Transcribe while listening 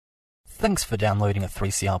Thanks for downloading a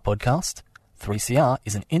 3CR podcast. 3CR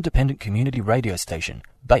is an independent community radio station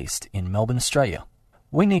based in Melbourne, Australia.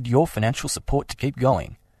 We need your financial support to keep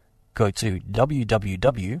going. Go to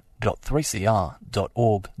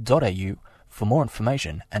www.3cr.org.au for more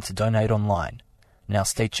information and to donate online. Now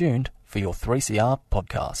stay tuned for your 3CR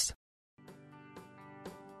podcast.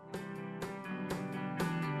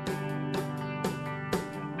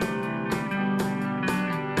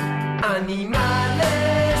 Animales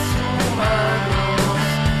humanos,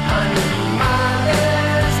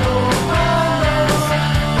 animales humanos,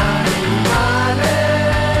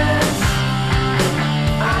 animales,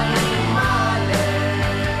 animales.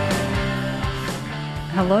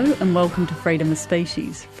 Hello and welcome to Freedom of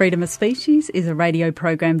Species. Freedom of Species is a radio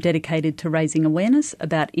program dedicated to raising awareness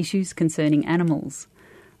about issues concerning animals.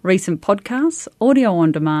 Recent podcasts, audio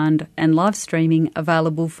on demand and live streaming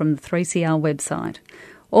available from the 3CR website.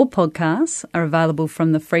 All podcasts are available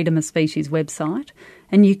from the Freedom of Species website,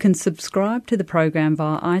 and you can subscribe to the program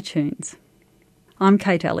via iTunes. I'm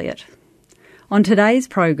Kate Elliott. On today's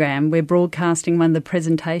program, we're broadcasting one of the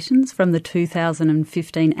presentations from the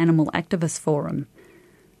 2015 Animal Activist Forum.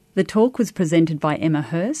 The talk was presented by Emma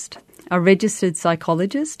Hurst, a registered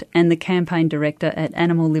psychologist and the campaign director at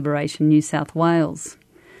Animal Liberation New South Wales.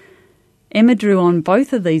 Emma drew on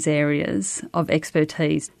both of these areas of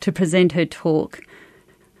expertise to present her talk,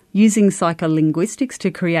 using psycholinguistics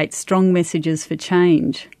to create strong messages for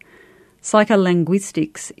change.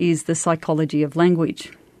 Psycholinguistics is the psychology of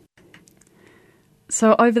language.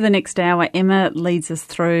 So over the next hour, Emma leads us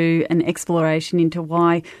through an exploration into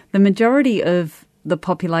why the majority of the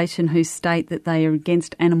population who state that they are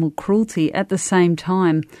against animal cruelty at the same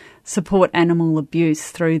time support animal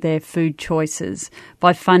abuse through their food choices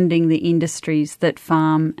by funding the industries that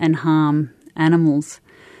farm and harm animals.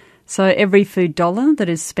 So every food dollar that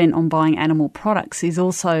is spent on buying animal products is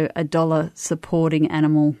also a dollar supporting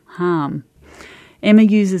animal harm. Emma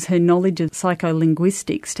uses her knowledge of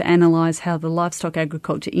psycholinguistics to analyse how the livestock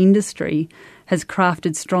agriculture industry has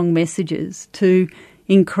crafted strong messages to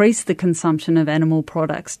increase the consumption of animal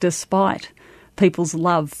products despite people's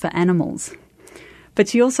love for animals. But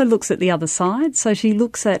she also looks at the other side, so she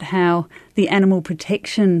looks at how the animal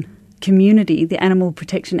protection community, the animal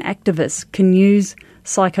protection activists, can use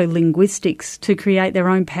psycholinguistics to create their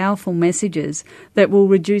own powerful messages that will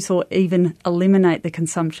reduce or even eliminate the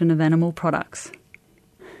consumption of animal products.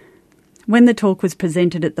 When the talk was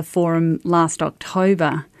presented at the forum last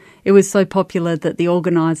October, it was so popular that the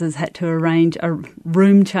organisers had to arrange a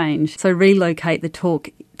room change, so relocate the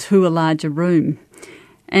talk to a larger room.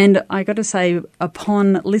 And I got to say,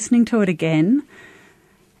 upon listening to it again,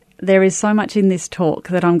 there is so much in this talk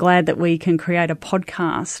that I'm glad that we can create a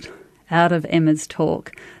podcast out of Emma's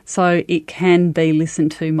talk so it can be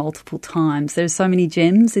listened to multiple times. There's so many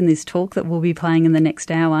gems in this talk that we'll be playing in the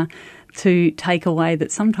next hour to take away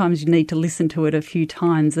that sometimes you need to listen to it a few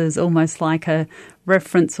times. There's almost like a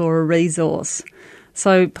reference or a resource.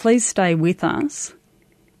 So please stay with us.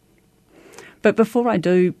 But before I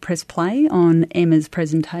do press play on Emma's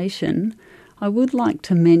presentation, I would like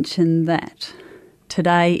to mention that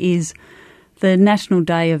today is the National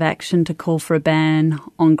Day of Action to call for a ban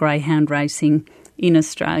on greyhound racing in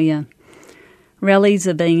Australia. Rallies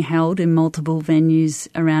are being held in multiple venues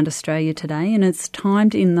around Australia today, and it's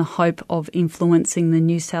timed in the hope of influencing the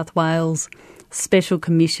New South Wales Special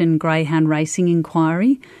Commission Greyhound Racing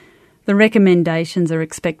Inquiry. The recommendations are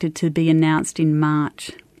expected to be announced in March.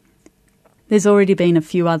 There's already been a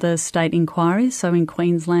few other state inquiries, so in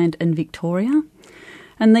Queensland and Victoria,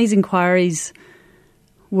 and these inquiries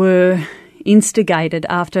were instigated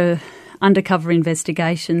after undercover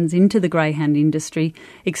investigations into the greyhound industry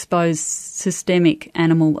exposed systemic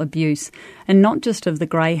animal abuse, and not just of the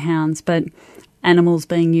greyhounds, but animals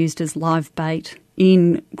being used as live bait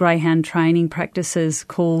in greyhound training practices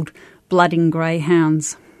called blooding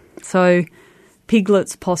greyhounds. So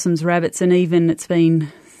piglets, possums, rabbits, and even it's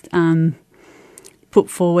been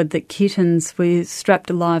put forward that kittens were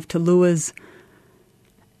strapped alive to lures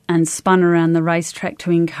and spun around the racetrack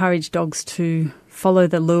to encourage dogs to follow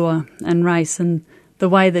the lure and race. And the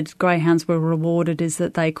way that greyhounds were rewarded is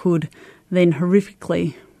that they could then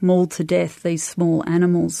horrifically maul to death these small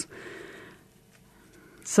animals.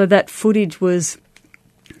 So that footage was,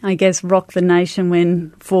 I guess, rocked the nation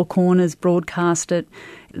when Four Corners broadcast it.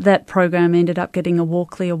 That program ended up getting a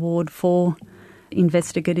Walkley Award for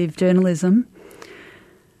investigative journalism.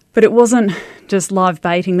 But it wasn't just live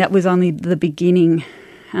baiting, that was only the beginning.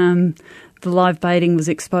 The live baiting was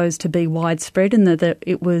exposed to be widespread and that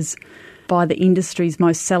it was by the industry's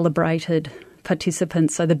most celebrated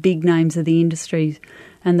participants, so the big names of the industry,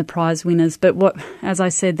 and the prize winners. But as I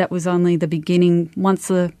said, that was only the beginning. Once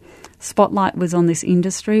the spotlight was on this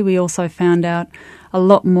industry, we also found out a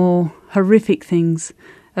lot more horrific things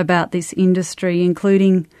about this industry,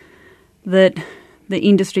 including that the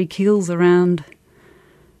industry kills around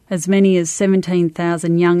as many as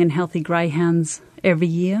 17,000 young and healthy greyhounds every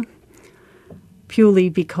year, purely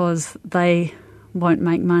because they won't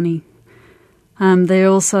make money. They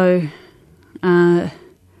also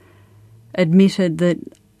admitted that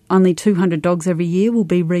only 200 dogs every year will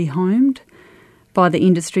be rehomed by the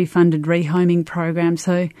industry-funded rehoming program.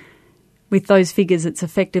 So with those figures, it's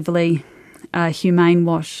effectively Humane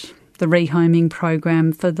Wash, the rehoming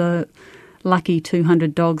program, for the lucky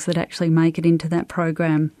 200 dogs that actually make it into that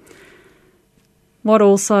program. What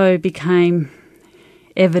also became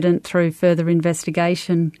evident through further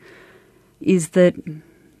investigation is that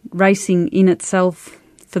racing in itself,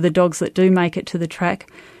 for the dogs that do make it to the track,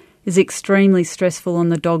 is extremely stressful on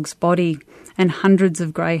the dog's body, and hundreds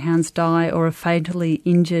of greyhounds die or are fatally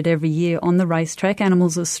injured every year on the racetrack.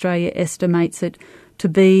 Animals Australia estimates it to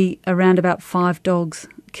be around about 5 dogs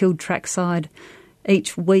killed trackside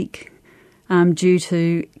each week due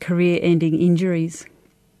to career-ending injuries.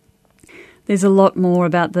 There's a lot more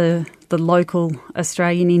about the local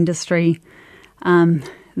Australian industry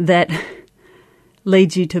that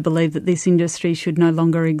leads you to believe that this industry should no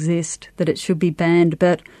longer exist, that it should be banned.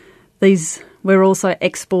 But we're also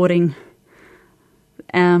exporting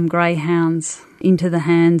greyhounds into the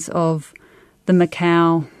hands of the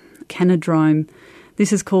Macau Canidrome.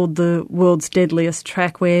 This is called the world's deadliest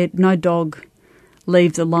track, where no dog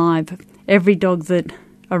leaves alive. Every dog that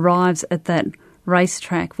arrives at that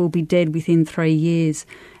racetrack will be dead within 3 years,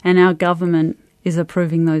 and our government is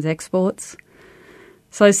approving those exports.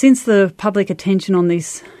 So since the public attention on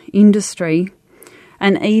this industry,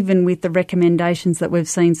 and even with the recommendations that we've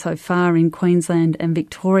seen so far in Queensland and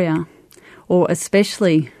Victoria, or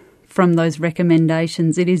especially from those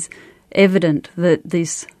recommendations, it is evident that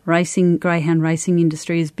this greyhound racing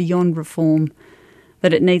industry is beyond reform,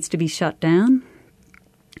 that it needs to be shut down.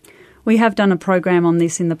 We have done a program on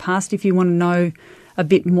this in the past. If you want to know a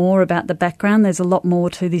bit more about the background, there's a lot more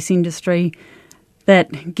to this industry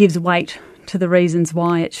that gives weight to the reasons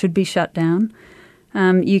why it should be shut down.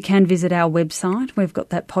 You can visit our website. We've got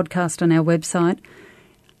that podcast on our website.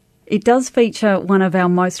 It does feature one of our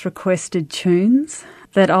most requested tunes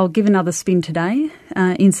that I'll give another spin today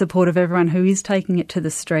in support of everyone who is taking it to the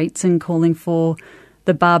streets and calling for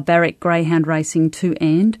the barbaric greyhound racing to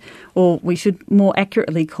end, or we should more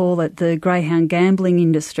accurately call it the greyhound gambling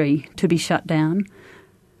industry to be shut down.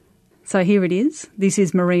 So here it is. This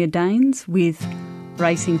is Maria Danes with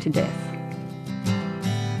Racing to Death.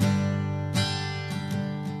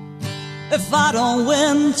 If I don't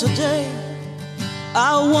win today,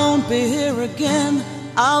 I won't be here again.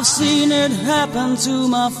 I've seen it happen to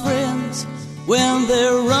my friends. When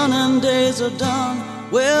their running days are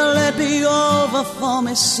done, will it be over for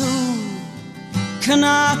me soon? Can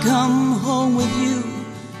I come home with you?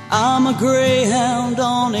 I'm a greyhound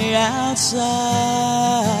on the outside,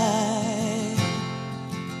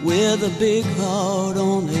 with a big heart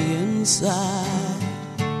on the inside.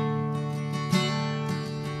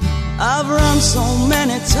 I've run so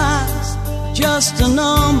many times, just a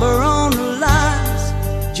number on the lines,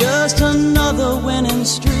 just another winning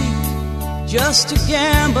streak, just to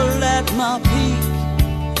gamble at my peak.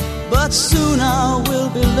 But soon I will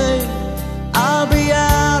be late, I'll be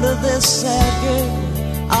out of this sad game.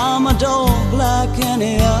 I'm a dog like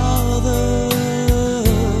any other,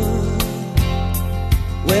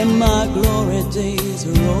 when my glory days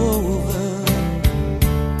are over.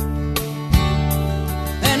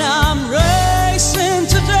 And I'm racing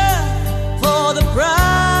to death for the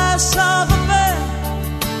price of a bet.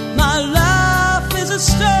 My life is at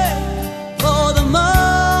stake for the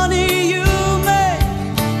money you make.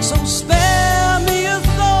 So spare me a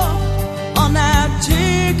thought on that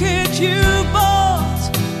ticket you bought.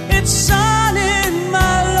 It's signing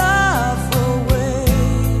my life away.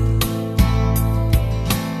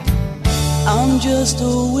 I'm just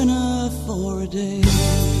a winner for a day.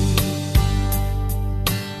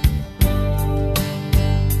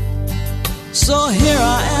 So here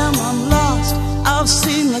I am, I'm lost. I've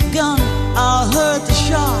seen the gun, I heard the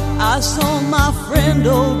shot. I saw my friend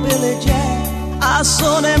old Billy Jack, I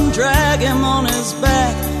saw them drag him on his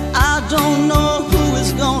back. I don't know who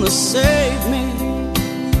is gonna save me.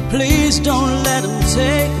 Please don't let him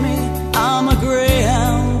take me. I'm a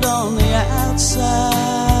greyhound on the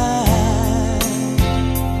outside,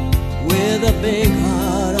 with a big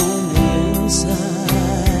heart on the inside.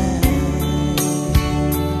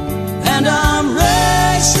 And I'm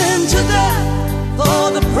racing to death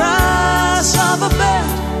for the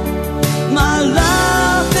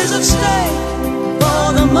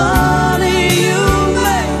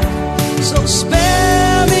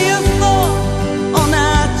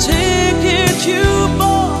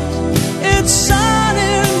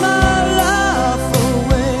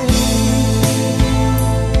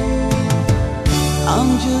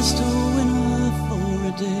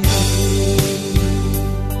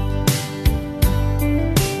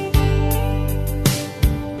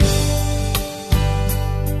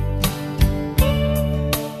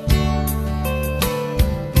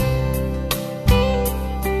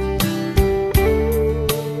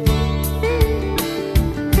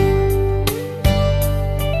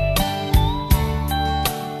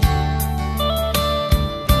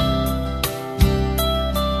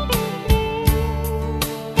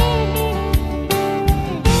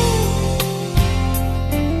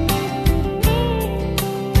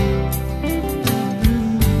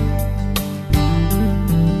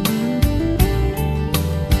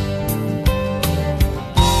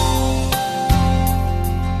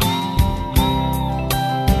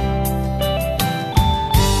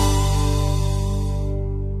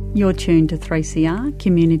You're tuned to 3CR,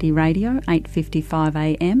 Community Radio, 8:55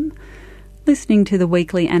 AM, listening to the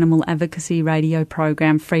weekly animal advocacy radio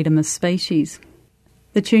program Freedom of Species.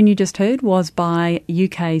 The tune you just heard was by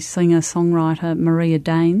UK singer-songwriter Maria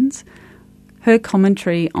Danes. Her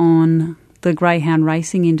commentary on the greyhound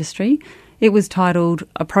racing industry, it was titled,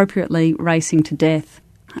 appropriately, Racing to Death.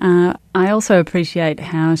 I also appreciate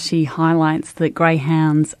how she highlights that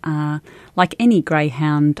greyhounds are, like any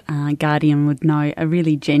greyhound guardian would know, are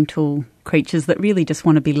really gentle creatures that really just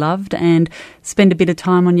want to be loved and spend a bit of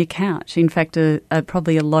time on your couch. In fact,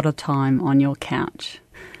 probably a lot of time on your couch.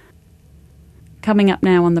 Coming up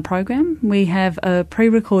now on the program, we have a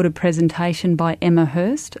pre-recorded presentation by Emma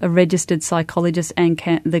Hurst, a registered psychologist and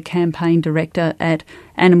the campaign director at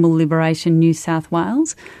Animal Liberation New South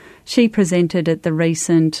Wales. She presented at the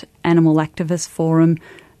recent Animal Activist Forum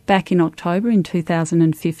back in October in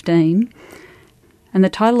 2015. And the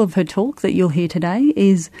title of her talk that you'll hear today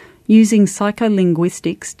is Using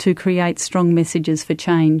Psycholinguistics to Create Strong Messages for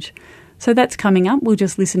Change. So that's coming up. We'll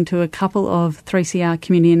just listen to a couple of 3CR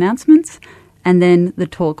community announcements and then the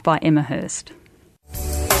talk by Emma Hurst.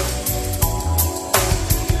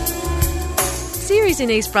 Ceres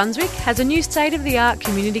in East Brunswick has a new state-of-the-art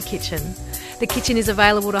community kitchen. The kitchen is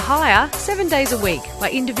available to hire 7 days a week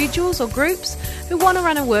by individuals or groups who want to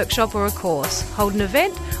run a workshop or a course, hold an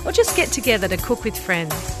event, or just get together to cook with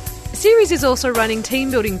friends. Ceres is also running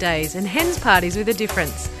team building days and hens parties with a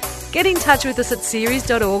difference. Get in touch with us at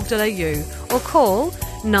ceres.org.au or call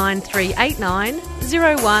 9389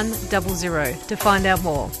 0100 to find out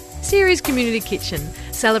more. Ceres Community Kitchen,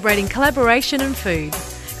 celebrating collaboration and food.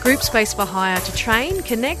 Group space for hire to train,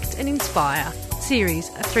 connect and inspire. Ceres,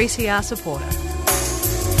 a 3CR supporter.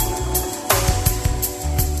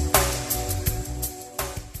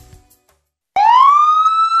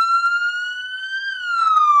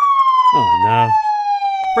 Oh no.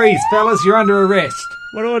 Freeze, fellas, you're under arrest.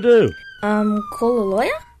 What do I do? Call a lawyer?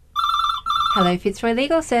 Hello, Fitzroy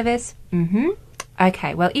Legal Service.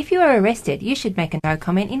 Okay, well, if you are arrested, you should make a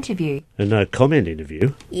no-comment interview. A no-comment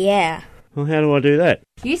interview? Yeah. Well, how do I do that?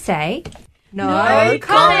 You say, No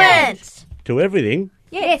comment! To everything?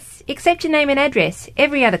 Yes, except your name and address.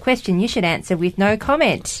 Every other question you should answer with no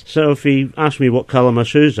comment. So if he asks me what colour my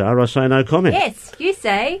shoes are, I say no comment? Yes, you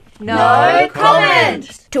say, No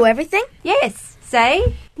comment! To everything? Yes,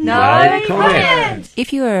 say, No comment!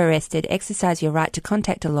 If you are arrested, exercise your right to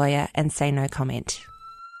contact a lawyer and say no comment.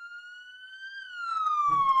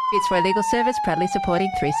 Fitzroy Legal Service, proudly supporting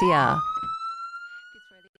 3CR.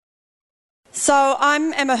 So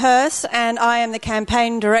I'm Emma Hurst and I am the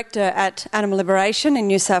campaign director at Animal Liberation in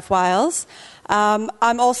New South Wales. I'm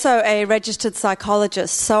also a registered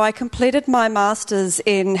psychologist, so I completed my master's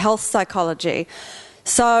in health psychology.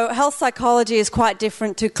 So health psychology is quite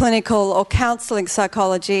different to clinical or counselling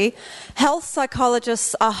psychology. Health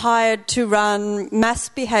psychologists are hired to run mass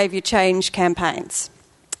behaviour change campaigns.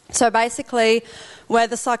 So basically, we're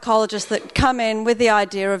the psychologists that come in with the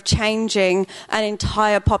idea of changing an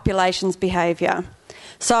entire population's behaviour.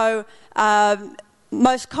 So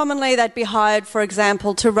most commonly they'd be hired, for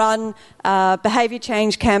example, to run behaviour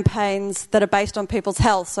change campaigns that are based on people's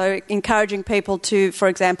health, so encouraging people to, for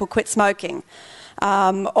example, quit smoking.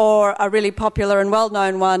 Or a really popular and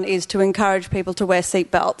well-known one is to encourage people to wear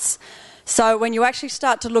seatbelts. So when you actually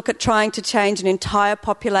start to look at trying to change an entire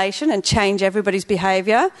population and change everybody's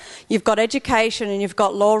behaviour, you've got education and you've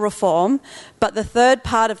got law reform, but the third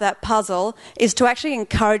part of that puzzle is to actually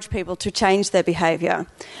encourage people to change their behaviour.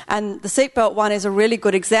 And the seatbelt one is a really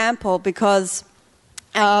good example because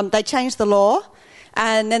they changed the law,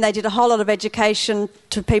 and then they did a whole lot of education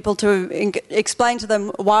to people to explain to them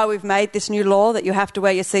why we've made this new law that you have to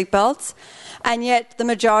wear your seatbelts. And yet the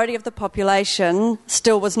majority of the population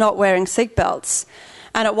still was not wearing seatbelts.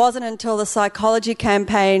 And it wasn't until the psychology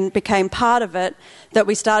campaign became part of it that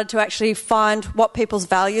we started to actually find what people's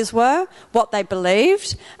values were, what they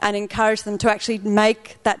believed, and encourage them to actually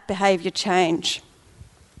make that behaviour change.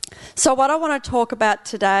 So what I want to talk about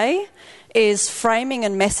today is framing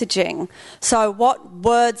and messaging. So what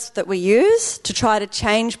words that we use to try to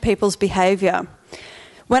change people's behaviour.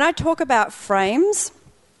 When I talk about frames,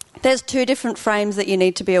 there's two different frames that you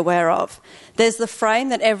need to be aware of. There's the frame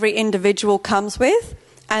that every individual comes with,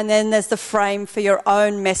 and then there's the frame for your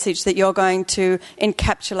own message that you're going to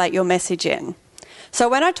encapsulate your message in. So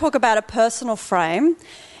when I talk about a personal frame,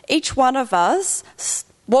 each one of us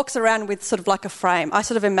walks around with sort of like a frame. I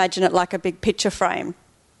sort of imagine it like a big picture frame.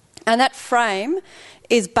 And that frame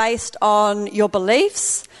is based on your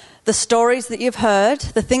beliefs, the stories that you've heard,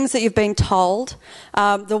 the things that you've been told,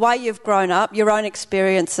 the way you've grown up, your own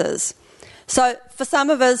experiences. So for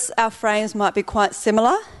some of us, our frames might be quite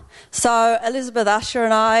similar. So Elizabeth Usher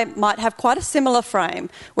and I might have quite a similar frame.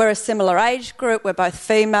 We're a similar age group, we're both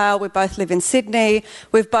female, we both live in Sydney,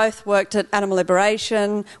 we've both worked at Animal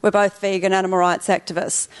Liberation, we're both vegan animal rights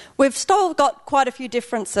activists. We've still got quite a few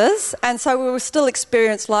differences, and so we will still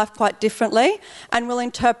experience life quite differently and will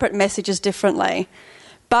interpret messages differently.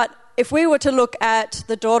 But if we were to look at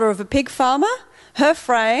the daughter of a pig farmer, her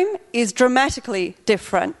frame is dramatically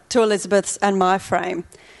different to Elizabeth's and my frame.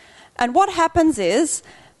 And what happens is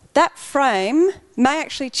that frame may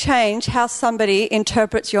actually change how somebody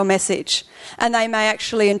interprets your message, and they may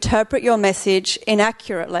actually interpret your message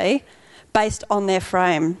inaccurately based on their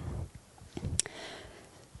frame.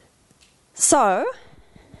 So,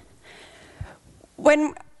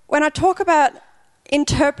 when I talk about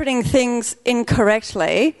interpreting things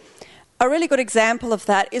incorrectly, a really good example of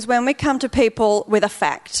that is when we come to people with a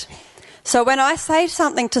fact. So when I say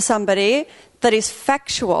something to somebody that is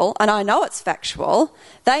factual, and I know it's factual,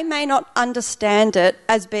 they may not understand it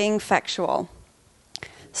as being factual.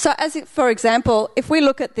 So for example, if we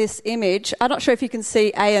look at this image, I'm not sure if you can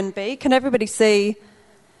see A and B. Can everybody see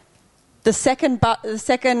the second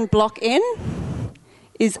block in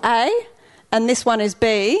is A and this one is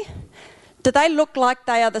B? Do they look like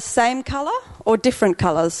they are the same colour or different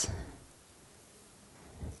colours?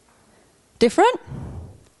 Different?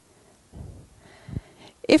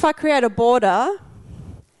 If I create a border,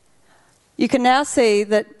 you can now see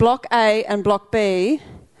that block A and block B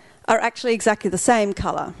are actually exactly the same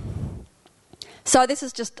colour. So this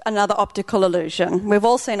is just another optical illusion. We've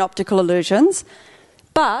all seen optical illusions.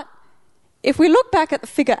 But if we look back at the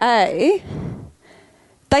figure A,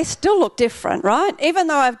 they still look different, right? Even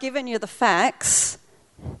though I've given you the facts,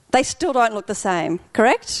 they still don't look the same,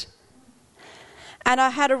 correct? And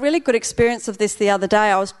I had a really good experience of this the other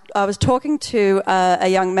day. I was talking to a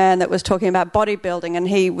young man that was talking about bodybuilding, and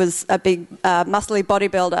he was a big, muscly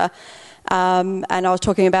bodybuilder, and I was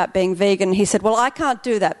talking about being vegan. He said, well, I can't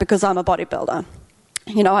do that because I'm a bodybuilder.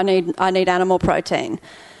 You know, I need animal protein.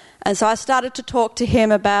 And so I started to talk to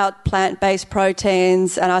him about plant-based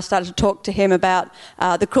proteins, and I started to talk to him about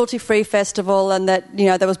the Cruelty Free Festival, and that, you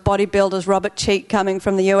know, there was bodybuilders, Robert Cheek, coming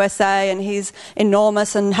from the USA, and he's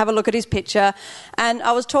enormous, and have a look at his picture. And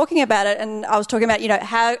I was talking about it, and I was talking about,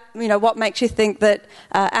 what makes you think that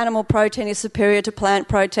animal protein is superior to plant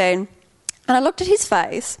protein. And I looked at his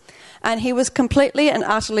face, and he was completely and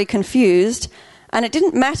utterly confused, and it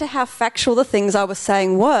didn't matter how factual the things I was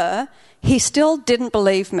saying were, he still didn't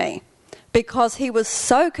believe me, because he was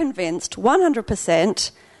so convinced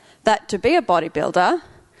 100% that to be a bodybuilder,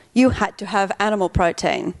 you had to have animal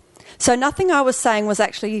protein. So nothing I was saying was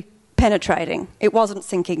actually penetrating. It wasn't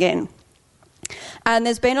sinking in. And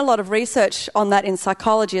there's been a lot of research on that in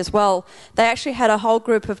psychology as well. They actually had a whole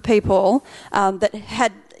group of people that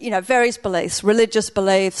had various beliefs, religious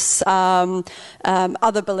beliefs,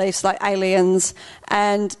 other beliefs like aliens,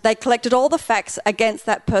 and they collected all the facts against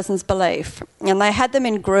that person's belief. And they had them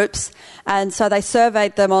in groups, and so they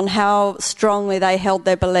surveyed them on how strongly they held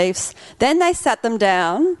their beliefs. Then they sat them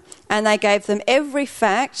down and they gave them every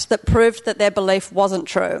fact that proved that their belief wasn't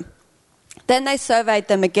true. Then they surveyed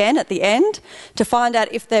them again at the end to find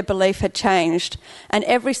out if their belief had changed. And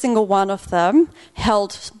every single one of them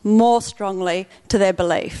held more strongly to their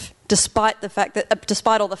belief, despite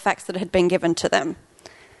all the facts that had been given to them.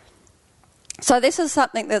 So this is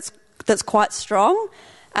something that's quite strong,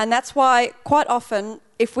 and that's why quite often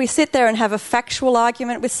if we sit there and have a factual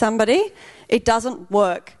argument with somebody, it doesn't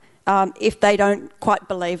work if they don't quite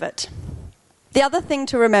believe it. The other thing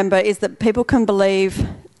to remember is that people can believe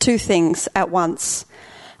two things at once,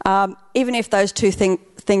 even if those two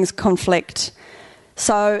things conflict.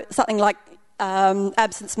 So something like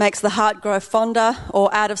absence makes the heart grow fonder,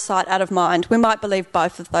 or out of sight, out of mind. We might believe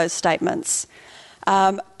both of those statements.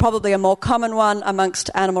 Probably a more common one amongst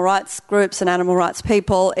animal rights groups and animal rights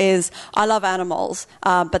people is, I love animals,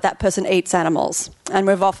 but that person eats animals. And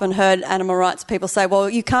we've often heard animal rights people say, well,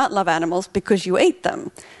 you can't love animals because you eat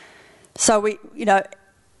them. So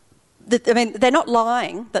they're not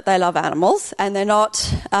lying that they love animals, and they're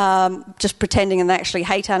not just pretending and they actually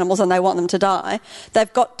hate animals and they want them to die.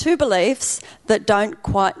 They've got two beliefs that don't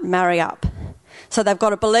quite marry up. So they've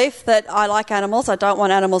got a belief that I like animals, I don't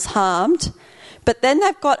want animals harmed, but then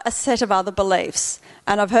they've got a set of other beliefs.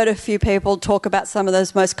 And I've heard a few people talk about some of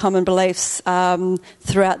those most common beliefs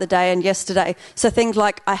throughout the day and yesterday. So things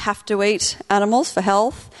like, I have to eat animals for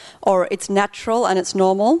health, or it's natural and it's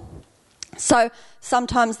normal. So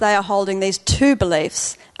sometimes they are holding these two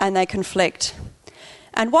beliefs and they conflict.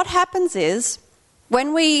 And what happens is,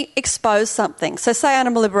 when we expose something, so say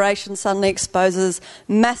Animal Liberation suddenly exposes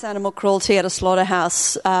mass animal cruelty at a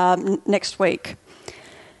slaughterhouse next week.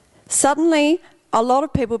 suddenly a lot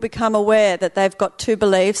of people become aware that they've got two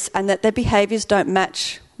beliefs and that their behaviours don't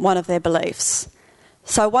match one of their beliefs.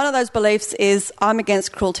 So one of those beliefs is, I'm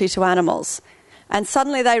against cruelty to animals. And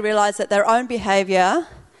suddenly they realise that their own behaviour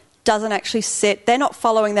doesn't actually they're not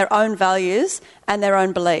following their own values and their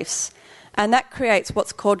own beliefs. And that creates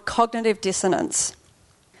what's called cognitive dissonance.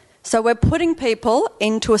 So we're putting people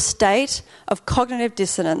into a state of cognitive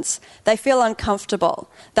dissonance. They feel uncomfortable.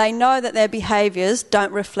 They know that their behaviours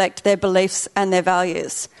don't reflect their beliefs and their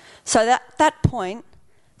values. So at that point,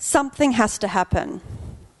 something has to happen.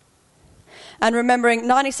 And remembering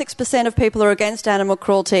 96% of people are against animal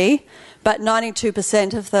cruelty, but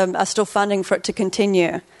 92% of them are still funding for it to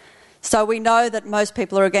continue. So we know that most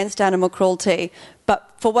people are against animal cruelty,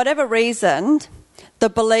 but for whatever reason, the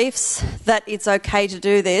beliefs that it's okay to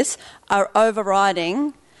do this are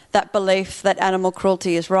overriding that belief that animal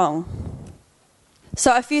cruelty is wrong.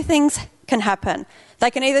 So a few things can happen.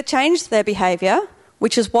 They can either change their behaviour,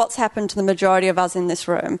 which is what's happened to the majority of us in this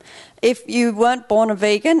room. If you weren't born a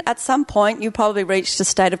vegan, at some point you probably reached a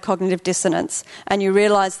state of cognitive dissonance and you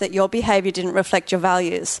realised that your behaviour didn't reflect your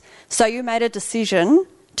values. So you made a decision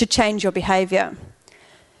to change your behaviour.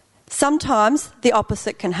 Sometimes the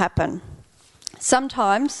opposite can happen.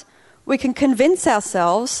 Sometimes we can convince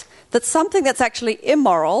ourselves that something that's actually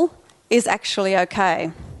immoral is actually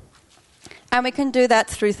okay. And we can do that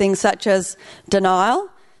through things such as denial.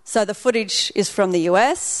 So the footage is from the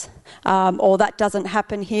US, or that doesn't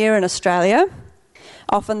happen here in Australia.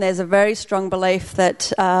 Often there's a very strong belief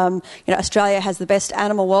that Australia has the best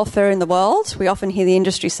animal welfare in the world. We often hear the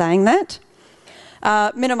industry saying that.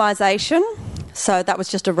 Minimisation, so that was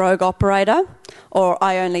just a rogue operator, or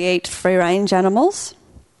I only eat free-range animals.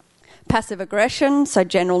 Passive aggression, so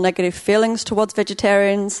general negative feelings towards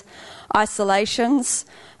vegetarians. Isolations,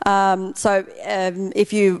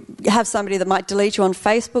 if you have somebody that might delete you on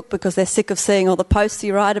Facebook because they're sick of seeing all the posts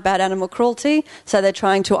you write about animal cruelty, so they're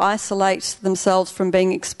trying to isolate themselves from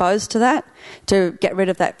being exposed to that, to get rid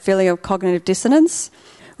of that feeling of cognitive dissonance.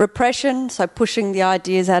 Repression, so pushing the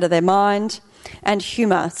ideas out of their mind. And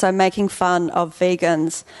humour, so making fun of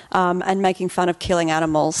vegans and making fun of killing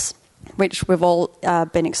animals, which we've all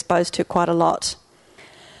been exposed to quite a lot.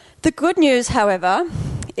 The good news, however,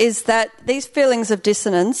 is that these feelings of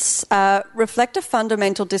dissonance reflect a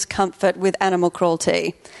fundamental discomfort with animal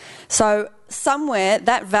cruelty. So somewhere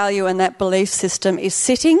that value and that belief system is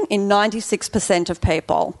sitting in 96% of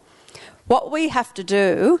people. What we have to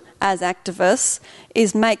do as activists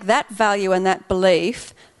is make that value and that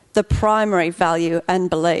belief the primary value and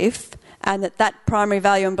belief, and that primary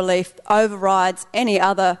value and belief overrides any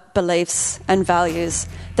other beliefs and values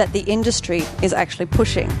that the industry is actually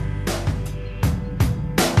pushing.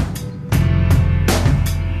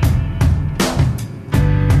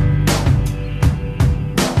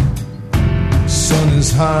 Sun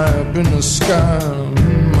is high up in the sky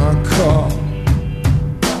in my car,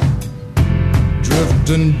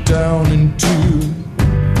 drifting down into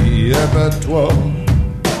the abattoir.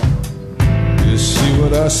 You see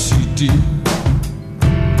what I see, dear?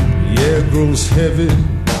 The air grows heavy.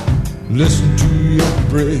 Listen to your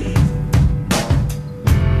breath,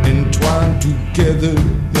 entwined together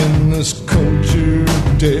in this culture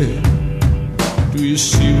of death. Do you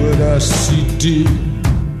see what I see, dear?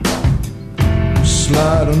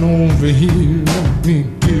 Slide on over here, let me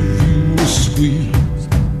give you a squeeze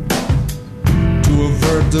to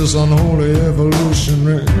avert this unholy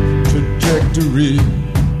evolutionary trajectory.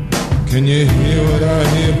 Can you hear what I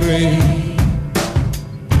hear, babe?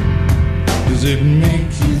 Does it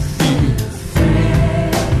make you feel free?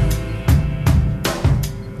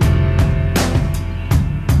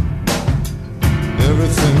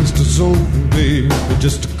 Everything's dissolving, babe, but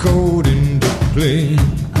just a code into play.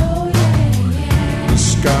 The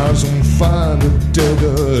sky's on fire, the dead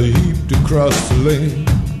are heaped across the lane.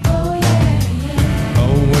 I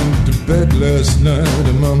went to bed last night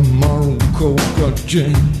and my moral code got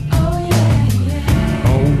jammed.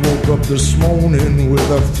 I woke up this morning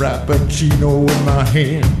with a frappuccino in my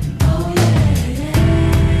hand.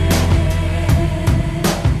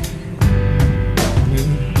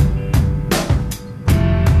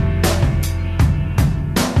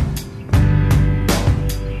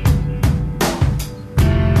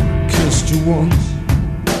 Kissed you once,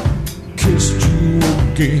 kissed you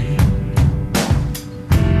again.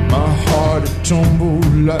 My heart it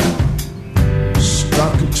tumbled like a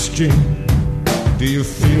stock exchange. Do you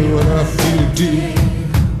feel what I feel, dear?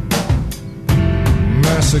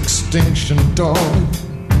 Mass extinction, darling,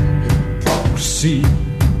 hypocrisy.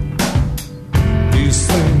 These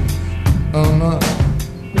things are not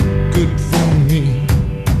good for me.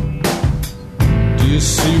 Do you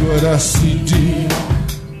see what I see, dear?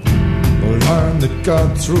 A line that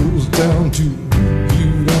God throws down to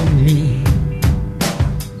you and me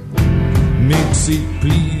makes it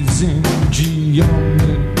pleasing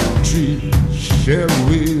geometry. Shall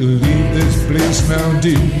we leave this place now,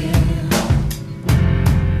 dear?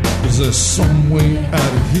 Is there some way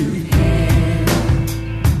out of here?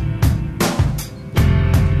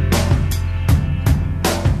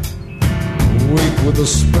 Wake with the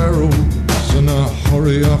sparrows and I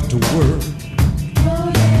hurry off to work.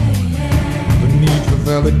 The need for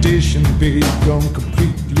validation, babe, gone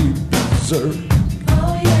completely berserk. I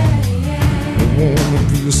wanna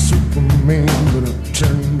be a Superman, but I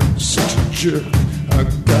turned into such a jerk. I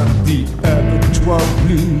got the abattoir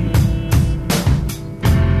blues.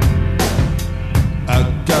 I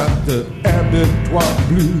got the abattoir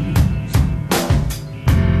blues.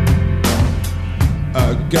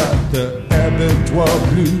 I got the abattoir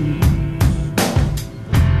blues.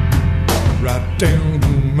 Right down to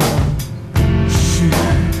my shoes.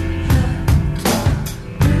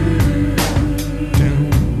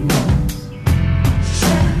 Down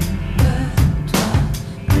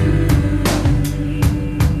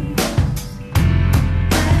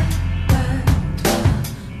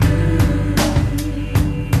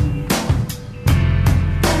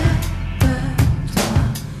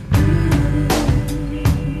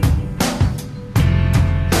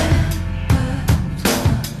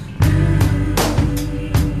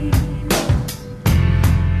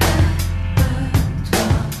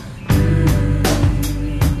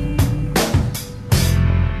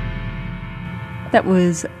That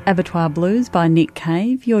was Abattoir Blues by Nick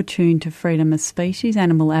Cave. You're tuned to Freedom of Species,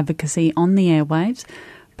 animal advocacy on the airwaves,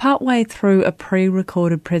 partway through a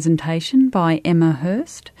pre-recorded presentation by Emma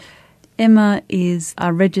Hurst. Emma is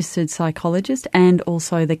a registered psychologist and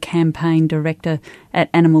also the campaign director at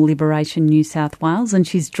Animal Liberation New South Wales, and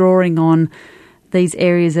she's drawing on these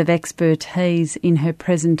areas of expertise in her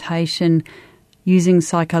presentation using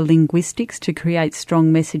psycholinguistics to create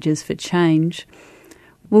strong messages for change.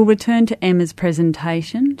 We'll return to Emma's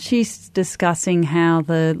presentation. She's discussing how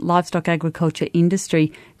the livestock agriculture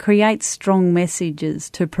industry creates strong messages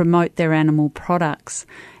to promote their animal products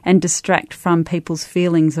and distract from people's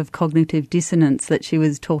feelings of cognitive dissonance that she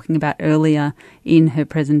was talking about earlier in her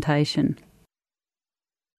presentation.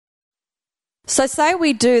 So say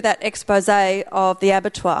we do that expose of the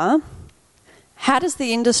abattoir, how does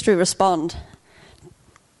the industry respond?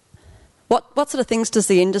 What sort of things does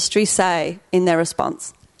the industry say in their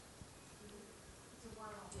response?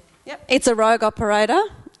 Yep. It's a rogue operator.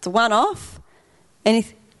 It's a one-off.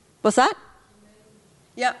 What's that?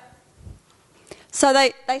 Yep. So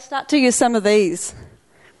they start to use some of these.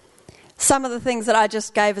 Some of the things that I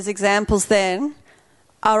just gave as examples then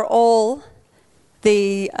are all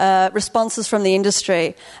the responses from the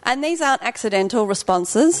industry. And these aren't accidental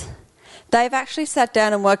responses. They've actually sat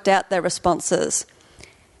down and worked out their responses.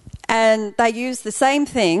 And they use the same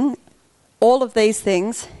thing, all of these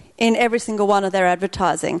things, in every single one of their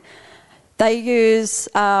advertising. They use,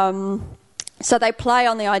 so they play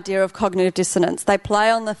on the idea of cognitive dissonance. They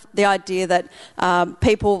play on the idea that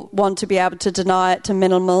people want to be able to deny it, to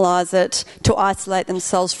minimalise it, to isolate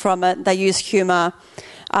themselves from it. They use humour.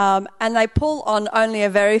 And they pull on only a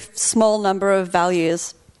very small number of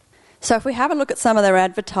values. So if we have a look at some of their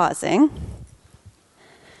advertising,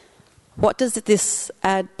 what does this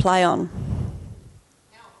ad play on?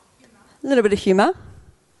 A little bit of humour.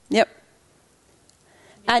 Yep.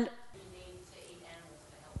 And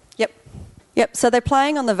Yep. So they're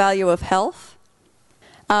playing on the value of health,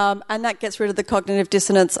 and that gets rid of the cognitive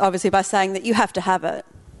dissonance, obviously, by saying that you have to have it.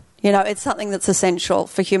 You know, it's something that's essential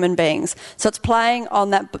for human beings. So it's playing on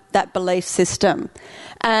that belief system.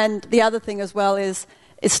 And the other thing as well is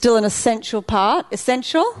it's still an essential part.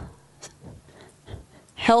 Essential,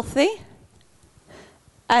 healthy,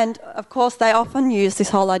 and of course they often use this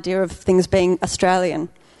whole idea of things being Australian.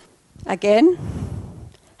 Again,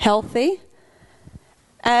 healthy.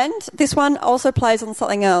 And this one also plays on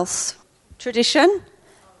something else. Tradition.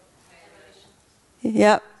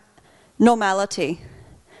 Yep. Normality.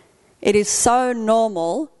 It is so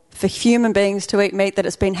normal for human beings to eat meat that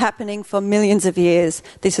it's been happening for millions of years.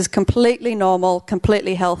 This is completely normal,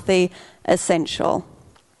 completely healthy, essential.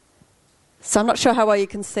 So I'm not sure how well you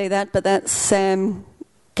can see that, but that's Sam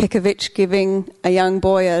Kekovich giving a young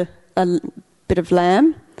boy a bit of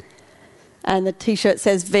lamb. And the T-shirt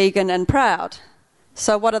says vegan and proud.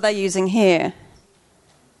 So what are they using here?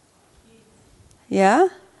 Yeah?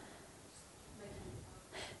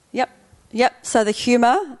 Yep. So the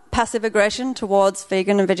humour, passive aggression towards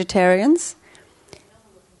vegan and vegetarians.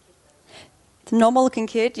 The normal looking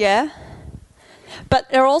kid, yeah. But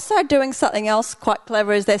they're also doing something else quite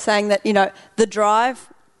clever, is they're saying that, the drive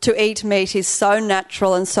to eat meat is so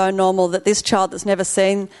natural and so normal that this child that's never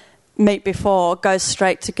seen meat before goes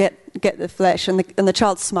straight to get the flesh, and the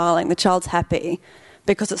child's smiling, the child's happy,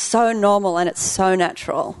 because it's so normal and it's so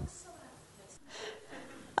natural.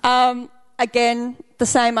 Again, the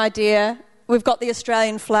same idea. We've got the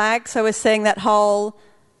Australian flag, so we're seeing that whole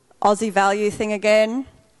Aussie value thing again.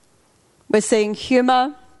 We're seeing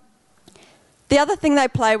humour. The other thing they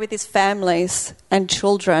play with is families and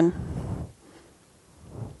children.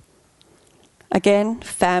 Again,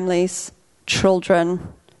 families,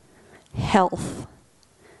 children, health.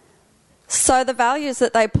 So the values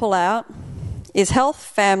that they pull out is health,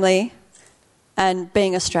 family, and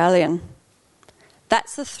being Australian.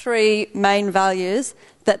 That's the three main values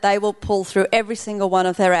that they will pull through every single one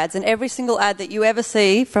of their ads. And every single ad that you ever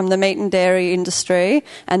see from the meat and dairy industry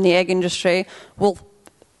and the egg industry will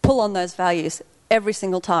pull on those values every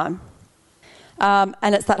single time.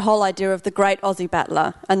 And it's that whole idea of the great Aussie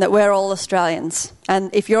battler, and that we're all Australians. And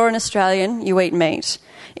if you're an Australian, you eat meat.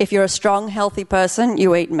 If you're a strong, healthy person,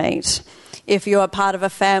 you eat meat. If you're part of a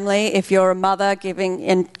family, if you're a mother giving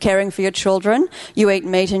and caring for your children, you eat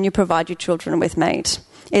meat and you provide your children with meat.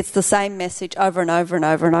 It's the same message over and over and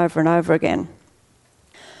over and over and over again.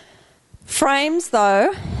 Frames,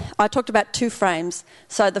 though, I talked about two frames.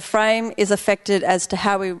 So the frame is affected as to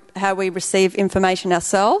how we receive information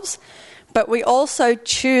ourselves, but we also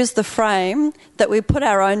choose the frame that we put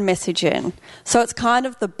our own message in. So it's kind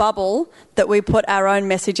of the bubble that we put our own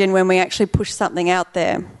message in when we actually push something out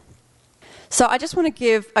there. So I just want to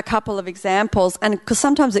give a couple of examples, and because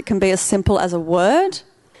sometimes it can be as simple as a word.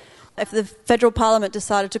 If the federal parliament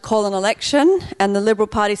decided to call an election and the Liberal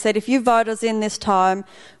Party said, if you vote us in this time,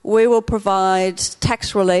 we will provide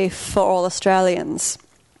tax relief for all Australians.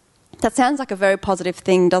 That sounds like a very positive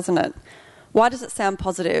thing, doesn't it? Why does it sound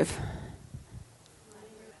positive?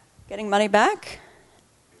 Getting money back?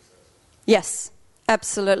 Yes,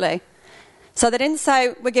 absolutely. So they didn't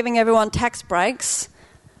say we're giving everyone tax breaks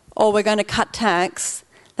or we're going to cut tax.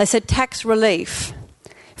 They said tax relief.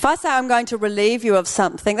 If I say I'm going to relieve you of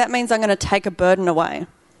something, that means I'm going to take a burden away.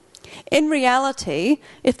 In reality,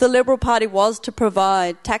 if the Liberal Party was to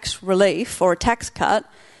provide tax relief or a tax cut,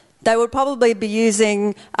 they would probably be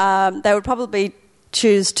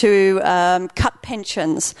choose to cut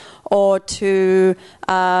pensions or to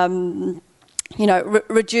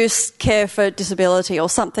reduce care for disability or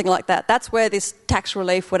something like that. That's where this tax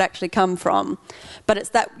relief would actually come from. But it's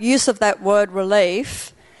that use of that word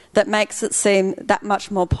relief that makes it seem that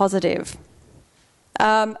much more positive.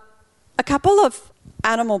 A couple of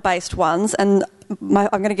animal-based ones, and I'm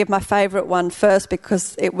going to give my favourite one first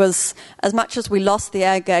because it was, as much as we lost the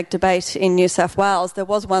ag-gag debate in New South Wales, there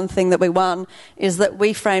was one thing that we won, is that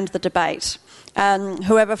we framed the debate. And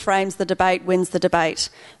whoever frames the debate wins the debate.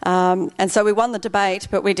 And so we won the debate,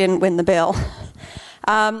 but we didn't win the bill.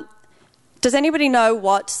 Does anybody know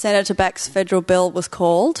what Senator Back's federal bill was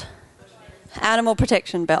called? Animal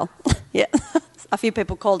Protection Bill. Yeah, a few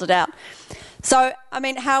people called it out. So, I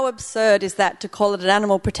mean, how absurd is that to call it an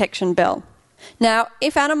Animal Protection Bill? Now,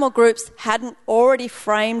 if animal groups hadn't already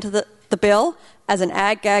framed the bill as an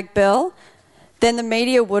ag-gag bill, then the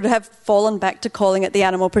media would have fallen back to calling it the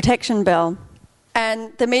Animal Protection Bill.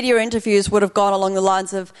 And the media interviews would have gone along the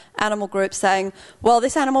lines of animal groups saying, well,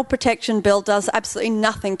 this Animal Protection Bill does absolutely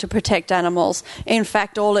nothing to protect animals. In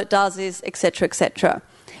fact, all it does is etc., etc.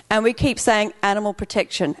 And we keep saying Animal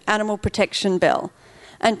Protection Bill.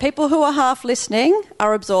 And people who are half listening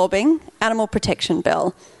are absorbing Animal Protection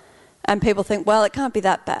Bill. And people think, well, it can't be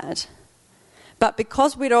that bad. But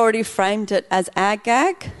because we'd already framed it as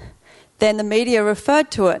ag-gag, then the media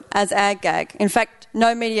referred to it as ag-gag. In fact,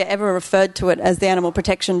 no media ever referred to it as the Animal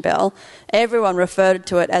Protection Bill. Everyone referred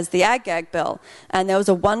to it as the ag-gag bill. And there was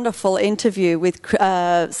a wonderful interview with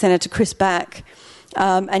Senator Chris Back,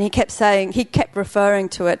 and he kept referring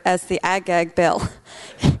to it as the ag-gag bill.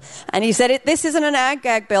 And he said, this isn't an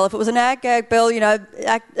ag-gag bill. If it was an ag-gag bill,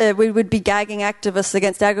 we would be gagging activists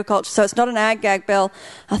against agriculture. So it's not an ag-gag bill.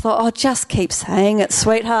 I thought, just keep saying it,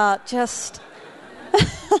 sweetheart, just...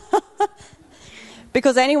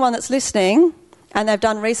 Because anyone that's listening, and they've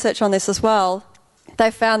done research on this as well, they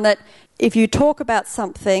found that if you talk about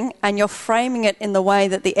something and you're framing it in the way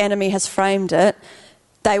that the enemy has framed it,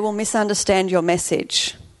 they will misunderstand your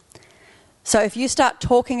message. So if you start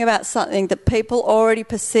talking about something that people already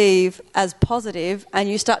perceive as positive and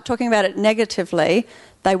you start talking about it negatively,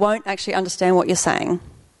 they won't actually understand what you're saying.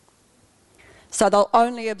 So they'll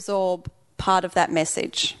only absorb part of that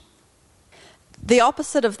message. The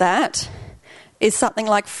opposite of that is something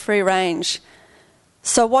like free range.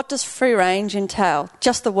 So what does free range entail?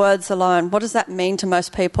 Just the words alone. What does that mean to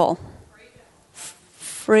most people?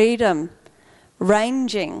 Freedom.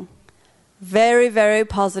 Ranging. Very, very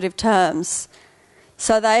positive terms.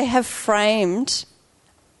 So they have framed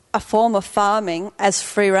a form of farming as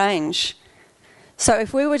free range. So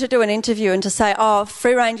if we were to do an interview and to say, oh,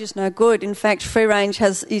 free range is no good, in fact, free range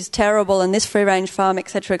is terrible and this free range farm,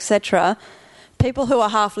 etc., people who are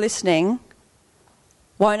half listening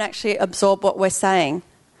won't actually absorb what we're saying.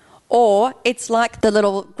 Or it's like the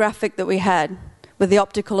little graphic that we had with the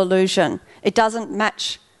optical illusion. It doesn't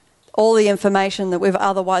match all the information that we've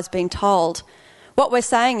otherwise been told. What we're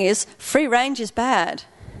saying is free range is bad.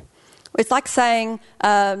 It's like saying,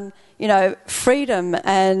 freedom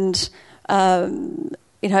and,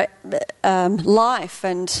 life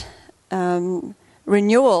and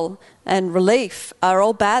renewal and relief are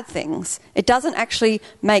all bad things. It doesn't actually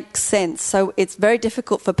make sense, so it's very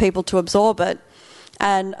difficult for people to absorb it.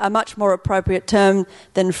 And a much more appropriate term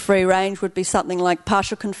than free range would be something like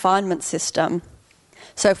partial confinement system.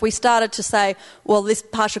 So if we started to say, well, this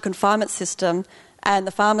partial confinement system, and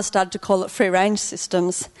the farmers started to call it free-range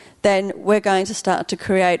systems, then we're going to start to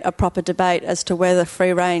create a proper debate as to whether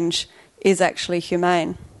free range is actually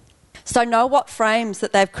humane. So know what frames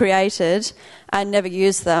that they've created and never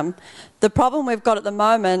use them. The problem we've got at the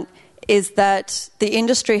moment is that the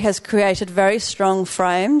industry has created very strong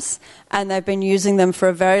frames and they've been using them for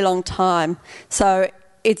a very long time. So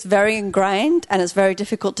it's very ingrained and it's very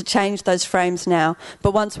difficult to change those frames now.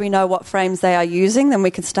 But once we know what frames they are using, then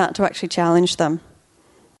we can start to actually challenge them.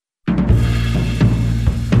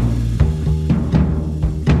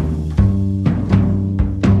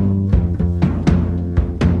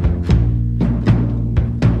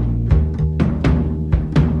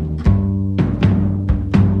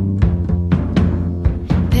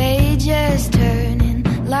 Pages turning,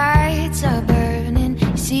 lights are burning.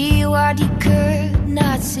 See what you could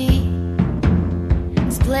not see.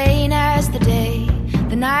 It's plain as the day.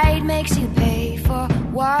 The night makes you pay for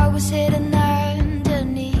what was hidden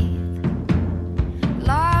underneath.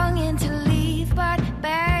 Longing to leave, but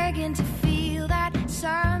begging to feel that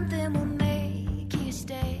something will make you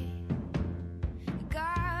stay. You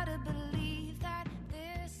gotta believe that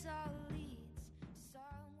this all leads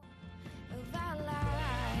somewhere of our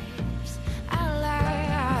lives, our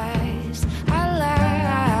lives, our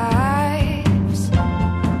lives,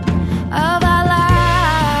 of our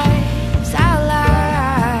lives, our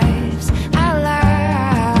lives, our lives.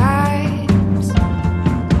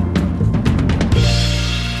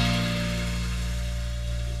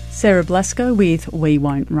 Sarah Blasco with We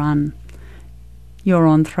Won't Run. You're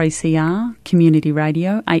on 3CR, Community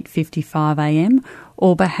Radio, 8:55am,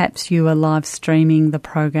 or perhaps you are live streaming the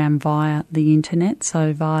program via the internet,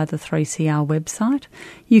 so via the 3CR website.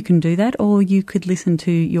 You can do that, or you could listen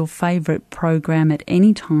to your favourite program at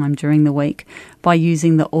any time during the week by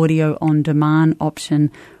using the audio on demand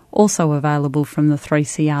option, also available from the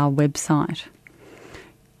 3CR website.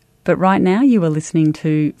 But right now you are listening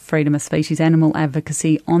to Freedom of Species Animal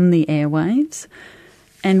Advocacy on the airwaves,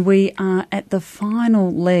 and we are at the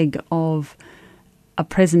final leg of a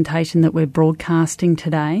presentation that we're broadcasting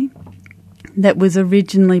today that was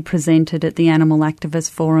originally presented at the Animal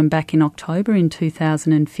Activist Forum back in October in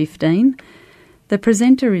 2015. The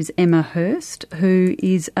presenter is Emma Hurst, who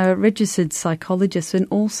is a registered psychologist and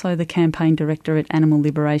also the campaign director at Animal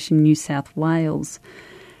Liberation New South Wales.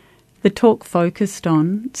 The talk focused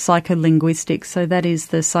on psycholinguistics, so that is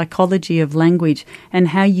the psychology of language and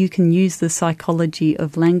how you can use the psychology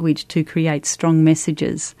of language to create strong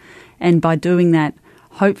messages, and by doing that,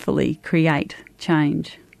 hopefully create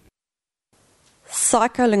change.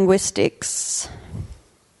 Psycholinguistics.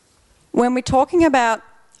 When we're talking about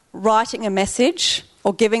writing a message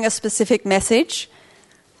or giving a specific message,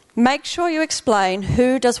 make sure you explain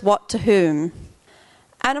who does what to whom.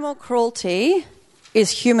 Animal cruelty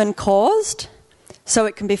is human caused, so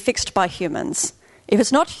it can be fixed by humans. If it's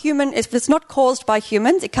not caused by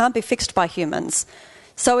humans, it can't be fixed by humans.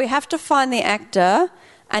 So we have to find the actor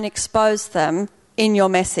and expose them in your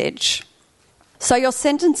message. So your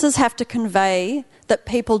sentences have to convey that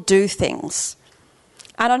people do things.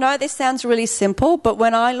 And I know this sounds really simple, but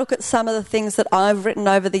when I look at some of the things that I've written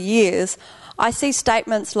over the years, I see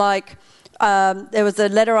statements like, there was a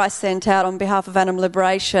letter I sent out on behalf of Animal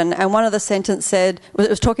Liberation, and one of the sentences said, it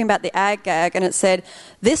was talking about the ag gag, and it said,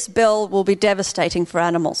 this bill will be devastating for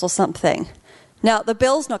animals or something. Now, the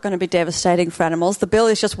bill's not going to be devastating for animals. The bill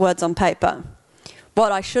is just words on paper.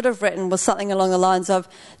 What I should have written was something along the lines of,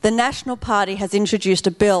 the National Party has introduced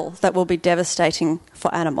a bill that will be devastating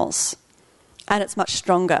for animals. and it's much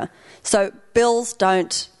stronger. So bills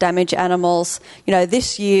don't damage animals.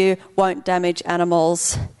 This year won't damage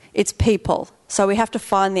animals. It's people. So we have to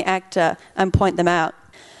find the actor and point them out.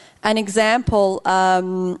 An example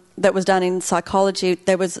that was done in psychology,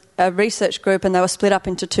 there was a research group and they were split up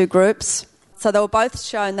into two groups. So they were both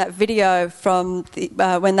shown that video from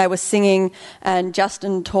when they were singing and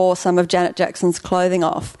Justin tore some of Janet Jackson's clothing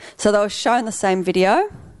off. So they were shown the same video.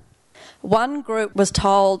 One group was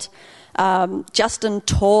told Justin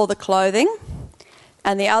tore the clothing,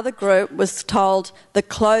 and the other group was told the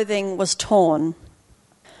clothing was torn.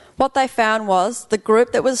 What they found was the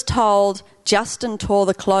group that was told Justin tore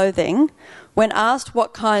the clothing, when asked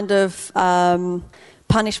what kind of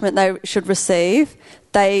punishment they should receive,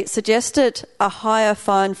 they suggested a higher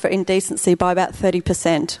fine for indecency by about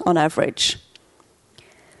 30% on average.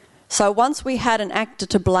 So once we had an actor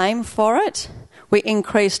to blame for it, we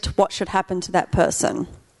increased what should happen to that person.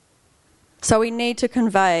 So we need to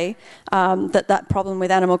convey that problem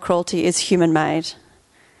with animal cruelty is human-made.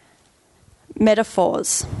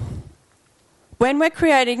 Metaphors. When we're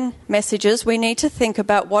creating messages, we need to think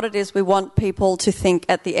about what it is we want people to think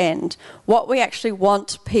at the end, what we actually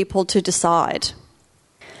want people to decide.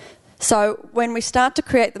 So when we start to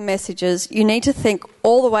create the messages, you need to think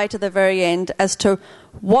all the way to the very end as to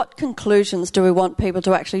what conclusions do we want people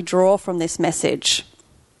to actually draw from this message.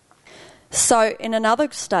 So in another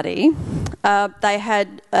study, they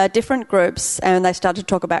had different groups and they started to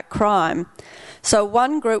talk about crime. So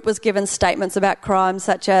one group was given statements about crime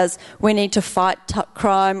such as, we need to fight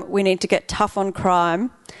crime, we need to get tough on crime.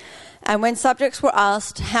 And when subjects were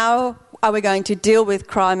asked, how are we going to deal with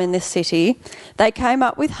crime in this city, they came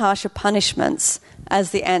up with harsher punishments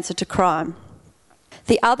as the answer to crime.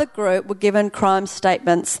 The other group were given crime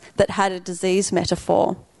statements that had a disease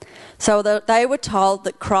metaphor. So they were told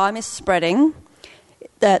that crime is spreading,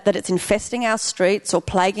 that it's infesting our streets or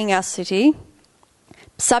plaguing our city.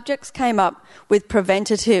 Subjects came up with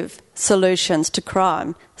preventative solutions to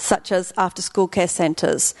crime, such as after-school care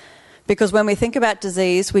centres, because when we think about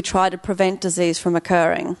disease, we try to prevent disease from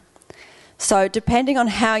occurring. So depending on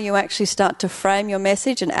how you actually start to frame your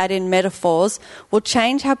message and add in metaphors will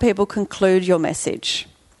change how people conclude your message.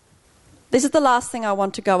 This is the last thing I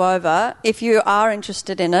want to go over. If you are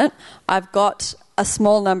interested in it, I've got a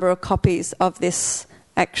small number of copies of this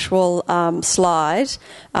actual slide,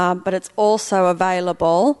 but it's also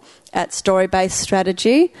available at Story-Based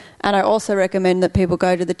Strategy, and I also recommend that people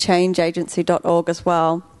go to the changeagency.org as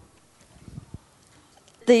well.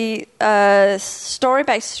 The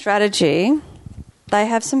Story-Based Strategy, they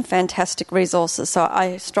have some fantastic resources, so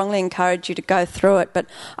I strongly encourage you to go through it, but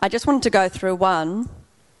I just wanted to go through one.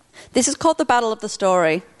 This is called The Battle of the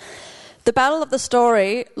Story. The Battle of the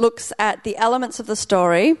Story looks at the elements of the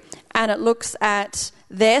story, and it looks at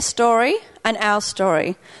their story and our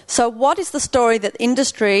story. So what is the story that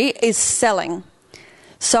industry is selling?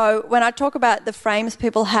 So when I talk about the frames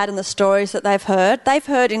people had and the stories that they've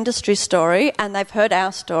heard industry story and they've heard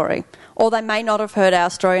our story. Or they may not have heard our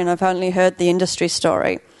story and have only heard the industry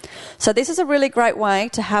story. So this is a really great way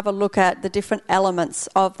to have a look at the different elements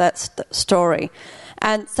of that story.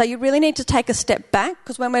 And so you really need to take a step back,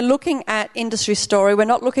 because when we're looking at industry story, we're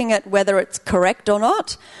not looking at whether it's correct or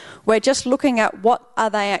not. We're just looking at what are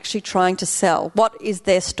they actually trying to sell? What is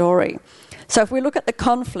their story? So if we look at the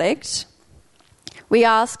conflict, we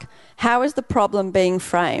ask, how is the problem being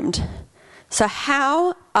framed? So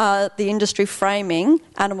how are the industry framing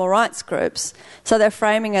animal rights groups? So they're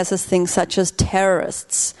framing us as things such as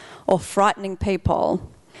terrorists or frightening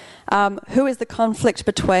people. Who is the conflict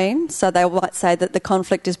between? So they might say that the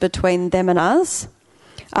conflict is between them and us.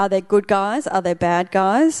 Are they good guys? Are they bad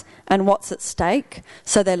guys? And what's at stake?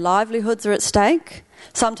 So their livelihoods are at stake.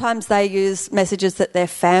 Sometimes they use messages that their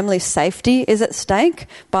family safety is at stake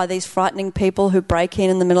by these frightening people who break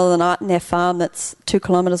in the middle of the night in their farm that's 2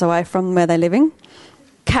 kilometres away from where they're living.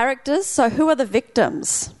 Characters, so who are the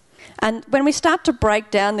victims? And when we start to break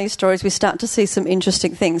down these stories, we start to see some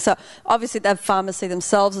interesting things. So obviously the farmers see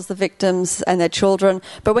themselves as the victims and their children.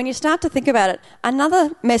 But when you start to think about it, another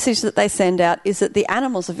message that they send out is that the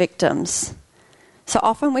animals are victims. So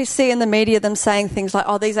often we see in the media them saying things like,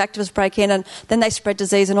 oh, these activists break in and then they spread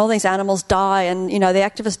disease and all these animals die, and, you know, the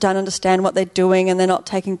activists don't understand what they're doing and they're not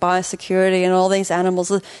taking biosecurity, and all these animals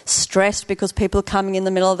are stressed because people are coming in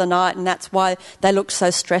the middle of the night, and that's why they look so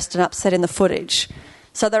stressed and upset in the footage.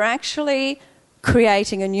 So they're actually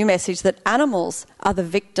creating a new message that animals are the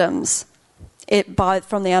victims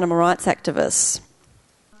from the animal rights activists.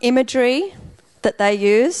 Imagery that they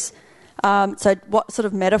use. So what sort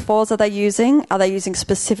of metaphors are they using? Are they using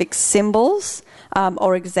specific symbols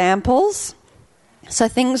or examples? So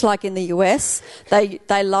things like in the US,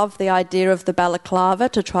 they love the idea of the balaclava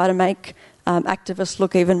to try to make activists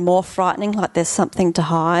look even more frightening, like there's something to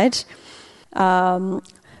hide.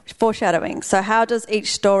 Foreshadowing. So how does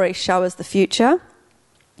each story show us the future?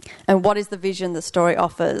 And what is the vision the story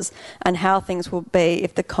offers? And how things will be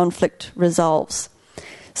if the conflict resolves?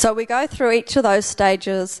 So we go through each of those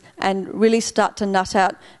stages and really start to nut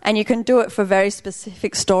out, and you can do it for very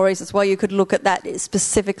specific stories as well. You could look at that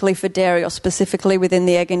specifically for dairy or specifically within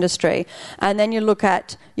the egg industry. And then you look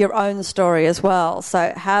at your own story as well.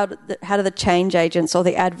 So how do the change agents or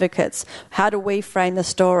the advocates, how do we frame the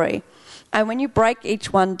story? And when you break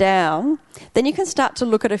each one down, then you can start to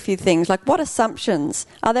look at a few things, like what assumptions?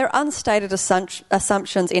 Are there unstated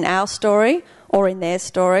assumptions in our story or in their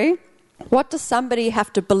story? What does somebody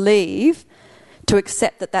have to believe to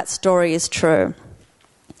accept that that story is true?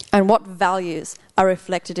 And what values are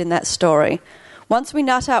reflected in that story? Once we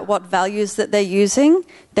nut out what values that they're using,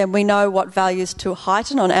 then we know what values to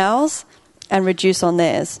heighten on ours and reduce on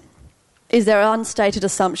theirs. Is there unstated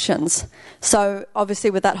assumptions? So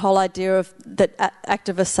obviously with that whole idea of that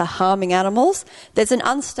activists are harming animals, there's an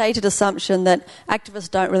unstated assumption that activists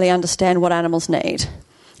don't really understand what animals need.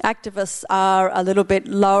 Activists are a little bit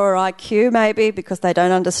lower IQ maybe because they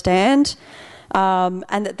don't understand,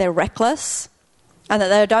 and that they're reckless, and that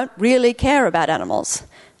they don't really care about animals.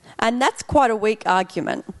 And that's quite a weak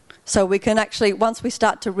argument. So we can actually, once we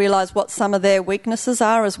start to realise what some of their weaknesses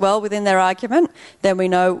are as well within their argument, then we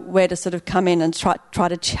know where to sort of come in and try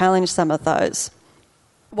to challenge some of those.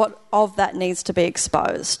 What of that needs to be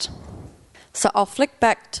exposed? So I'll flick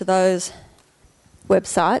back to those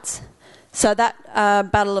websites. So that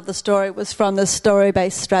Battle of the Story was from the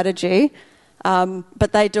Story-Based Strategy,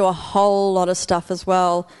 but they do a whole lot of stuff as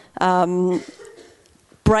well,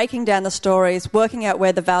 breaking down the stories, working out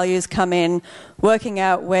where the values come in, working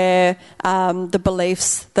out where the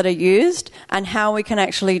beliefs that are used, and how we can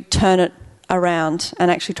actually turn it around and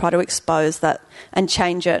actually try to expose that and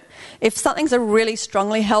change it. If something's a really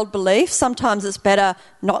strongly held belief, sometimes it's better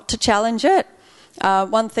not to challenge it.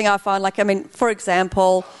 One thing I find, for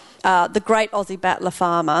example, the Great Aussie Battler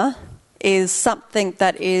Farmer is something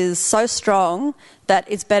that is so strong that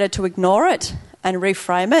it's better to ignore it and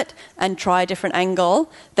reframe it and try a different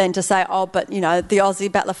angle than to say, the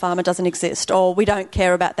Aussie Battler Farmer doesn't exist, or we don't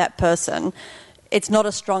care about that person. It's not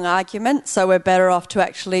a strong argument, so we're better off to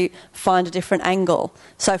actually find a different angle.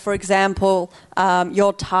 So, for example,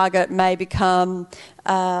 your target may become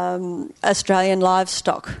Australian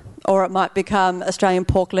livestock, or it might become Australian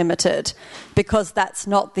Pork Limited, because that's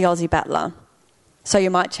not the Aussie Battler. So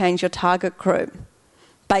you might change your target group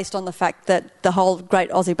based on the fact that the whole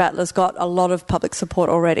Great Aussie Battler's got a lot of public support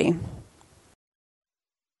already.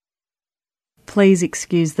 Please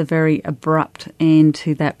excuse the very abrupt end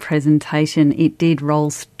to that presentation. It did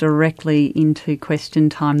roll directly into question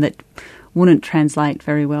time that wouldn't translate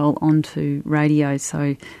very well onto radio,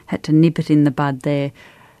 so had to nip it in the bud there.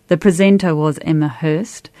 The presenter was Emma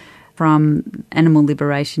Hurst from Animal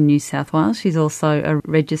Liberation New South Wales. She's also a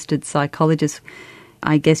registered psychologist.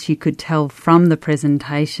 I guess you could tell from the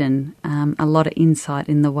presentation a lot of insight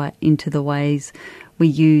into the ways we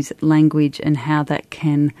use language and how that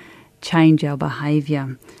can change our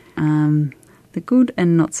behaviour, the good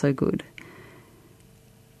and not so good.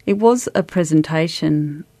 It was a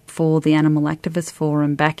presentation for the Animal Activist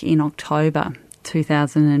Forum back in October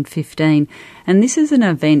 2015, and this is an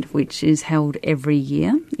event which is held every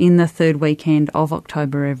year in the third weekend of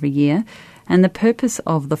October every year, and the purpose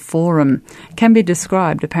of the forum can be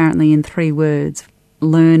described apparently in 3 words: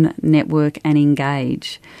 learn, network and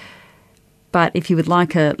engage. But if you would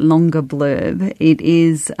like a longer blurb, it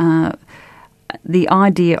is the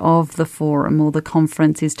idea of the forum or the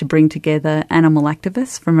conference is to bring together animal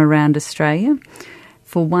activists from around Australia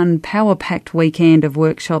for one power-packed weekend of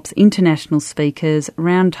workshops, international speakers,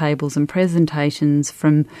 roundtables and presentations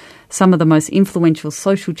from some of the most influential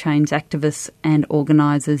social change activists and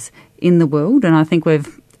organisers in the world. And I think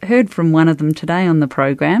we've heard from one of them today on the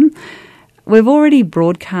program. We've already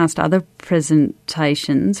broadcast other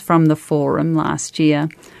presentations from the forum last year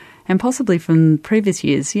and possibly from previous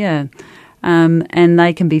years, and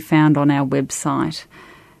they can be found on our website,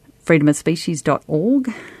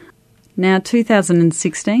 freedomofspecies.org. Now,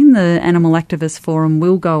 2016, the Animal Activist Forum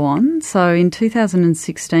will go on. So in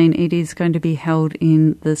 2016, it is going to be held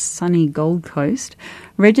in the sunny Gold Coast.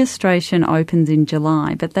 Registration opens in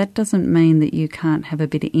July, but that doesn't mean that you can't have a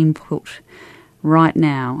bit of input right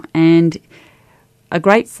now. And a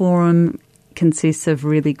great forum consists of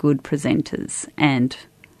really good presenters and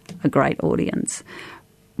a great audience.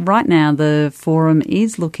 right now the forum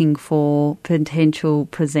is looking for potential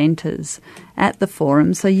presenters at the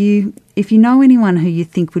forum. So if you know anyone who you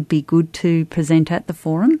think would be good to present at the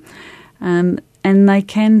forum, and they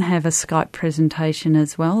can have a Skype presentation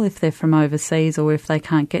as well if they're from overseas or if they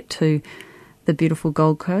can't get to the beautiful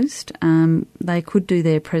Gold Coast, they could do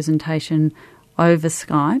their presentation over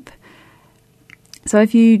Skype. So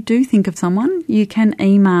if you do think of someone, you can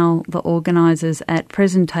email the organisers at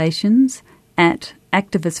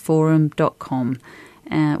presentations@activistforum.com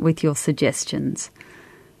with your suggestions.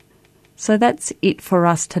 So that's it for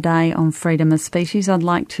us today on Freedom of Species. I'd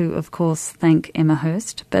like to, of course, thank Emma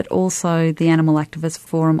Hurst, but also the Animal Activist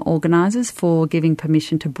Forum organisers for giving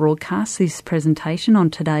permission to broadcast this presentation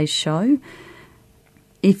on today's show.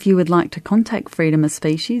 If you would like to contact Freedom of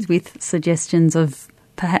Species with suggestions of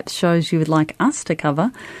perhaps shows you would like us to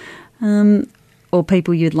cover, or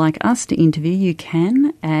people you'd like us to interview, you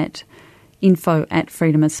can at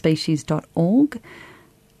info@freedomofspecies.org.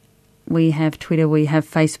 We have Twitter, we have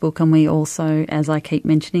Facebook, and we also, as I keep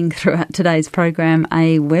mentioning throughout today's program,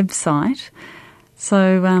 a website.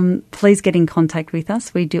 So please get in contact with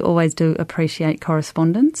us. We always do appreciate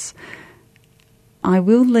correspondence. I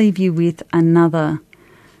will leave you with another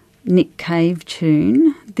Nick Cave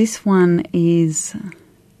tune. This one is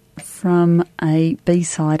from a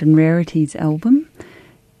B-side and rarities album.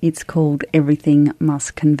 It's called Everything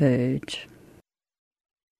Must Converge.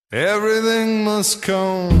 Everything must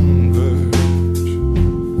converge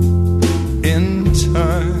in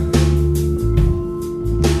time,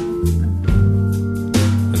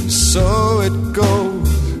 and so it goes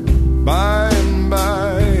by and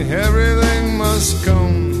by. Everything must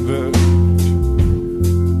converge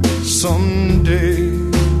someday,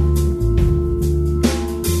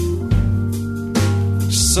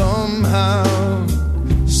 somehow,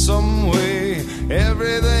 some way.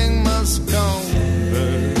 Everything must converge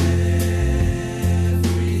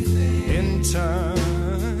in time,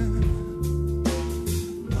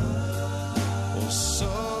 or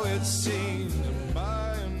so it seems.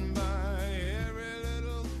 By and by, every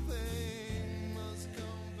little thing must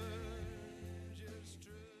converge. It's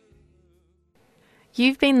true.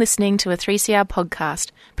 You've been listening to a 3CR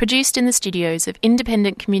podcast produced in the studios of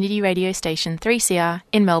independent community radio station 3CR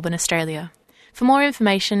in Melbourne, Australia. For more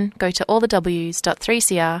information, go to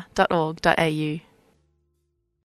allthews.3cr.org.au.